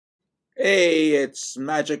Hey, it's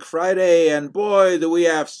Magic Friday, and boy, do we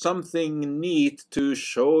have something neat to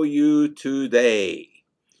show you today.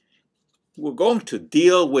 We're going to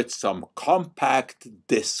deal with some compact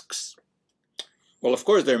discs. Well, of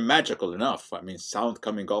course, they're magical enough. I mean, sound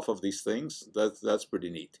coming off of these things, that's pretty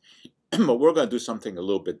neat. But we're going to do something a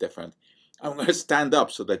little bit different. I'm going to stand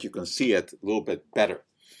up so that you can see it a little bit better.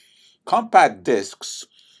 Compact discs,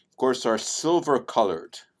 of course, are silver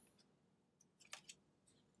colored,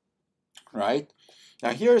 right?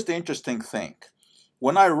 Now, here's the interesting thing.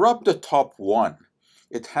 When I rub the top one,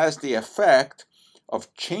 it has the effect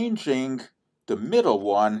of changing the middle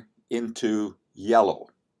one into yellow.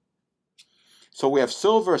 So we have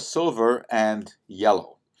silver, silver, and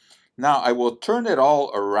yellow. Now I will turn it all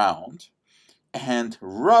around and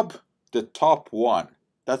rub the top one,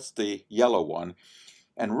 that's the yellow one,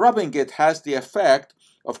 and rubbing it has the effect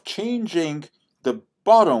of changing the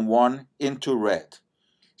bottom one into red.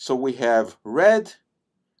 So we have red,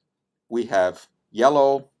 we have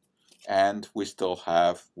yellow, and we still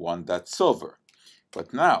have one that's silver.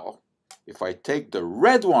 But now, if I take the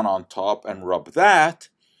red one on top and rub that,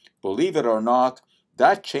 believe it or not,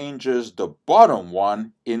 that changes the bottom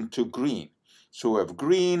one into green. So we have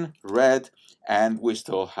green, red, and we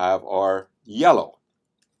still have our yellow.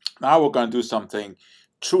 Now we're going to do something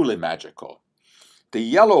truly magical. The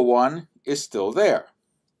yellow one is still there.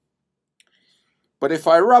 But if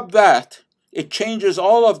I rub that, it changes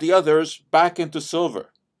all of the others back into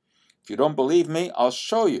silver. If you don't believe me, I'll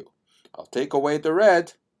show you. I'll take away the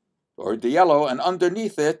red or the yellow, and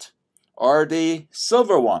underneath it are the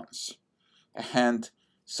silver ones. And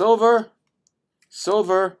silver,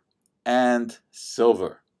 silver, and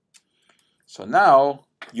silver. So now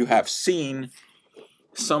you have seen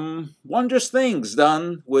some wondrous things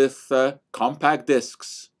done with compact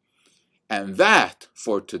discs. And that,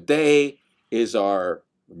 for today, is our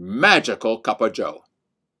magical cup of joe.